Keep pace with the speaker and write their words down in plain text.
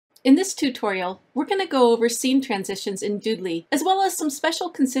In this tutorial, we're going to go over scene transitions in Doodly, as well as some special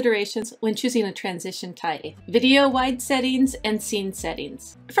considerations when choosing a transition type, video wide settings, and scene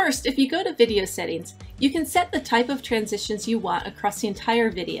settings. First, if you go to video settings, you can set the type of transitions you want across the entire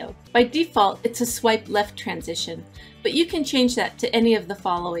video. By default, it's a swipe left transition, but you can change that to any of the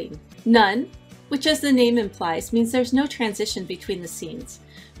following. None, which as the name implies means there's no transition between the scenes.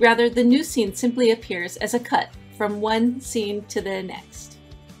 Rather, the new scene simply appears as a cut from one scene to the next.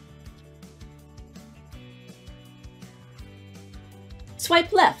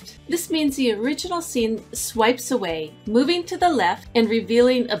 Swipe left. This means the original scene swipes away, moving to the left and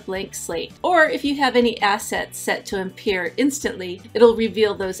revealing a blank slate. Or if you have any assets set to appear instantly, it'll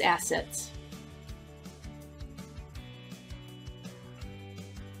reveal those assets.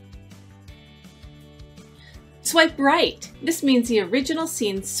 Swipe right. This means the original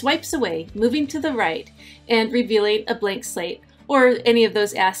scene swipes away, moving to the right and revealing a blank slate or any of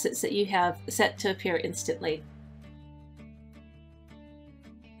those assets that you have set to appear instantly.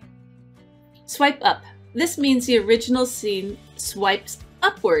 Swipe up. This means the original scene swipes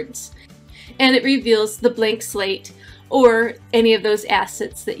upwards and it reveals the blank slate or any of those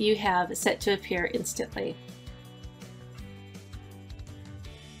assets that you have set to appear instantly.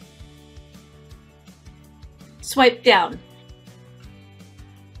 Swipe down.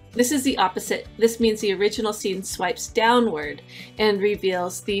 This is the opposite. This means the original scene swipes downward and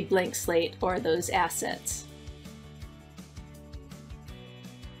reveals the blank slate or those assets.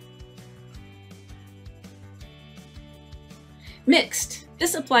 Mixed.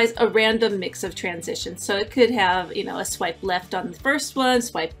 This applies a random mix of transitions. So it could have, a swipe left on the first one,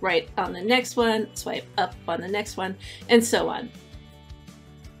 swipe right on the next one, swipe up on the next one, and so on.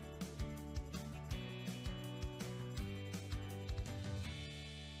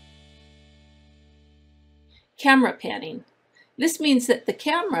 Camera panning. This means that the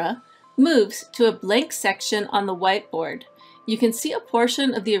camera moves to a blank section on the whiteboard. You can see a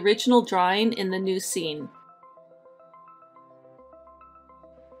portion of the original drawing in the new scene.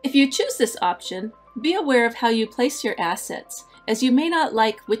 If you choose this option, be aware of how you place your assets, as you may not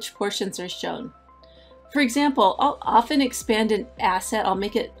like which portions are shown. For example, I'll often expand an asset, I'll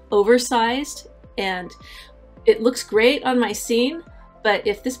make it oversized, and it looks great on my scene, but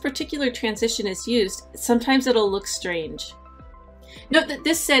if this particular transition is used, sometimes it'll look strange. Note that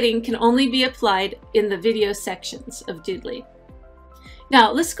this setting can only be applied in the video sections of Doodly. Now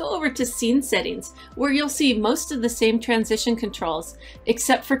let's go over to scene settings, where you'll see most of the same transition controls,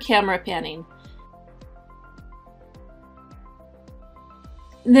 except for camera panning.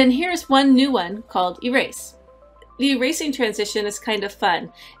 And then here's one new one called erase. The erasing transition is kind of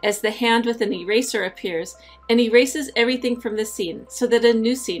fun, as the hand with an eraser appears and erases everything from the scene so that a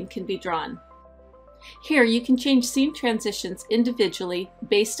new scene can be drawn. Here you can change scene transitions individually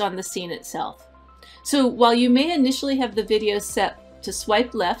based on the scene itself. So while you may initially have the video set to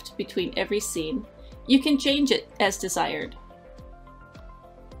swipe left between every scene, you can change it as desired.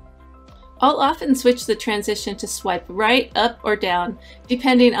 I'll often switch the transition to swipe right, up, or down,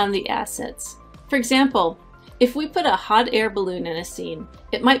 depending on the assets. For example, if we put a hot air balloon in a scene,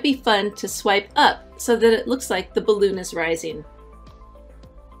 it might be fun to swipe up so that it looks like the balloon is rising.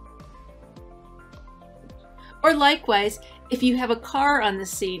 Or likewise, if you have a car on the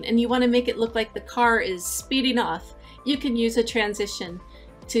scene and you want to make it look like the car is speeding off, you can use a transition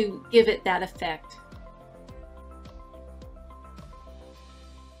to give it that effect.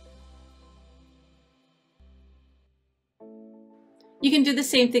 You can do the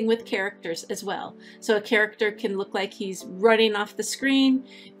same thing with characters as well. So a character can look like he's running off the screen,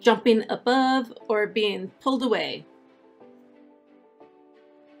 jumping above, or being pulled away.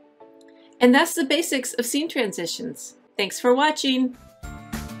 And that's the basics of scene transitions. Thanks for watching.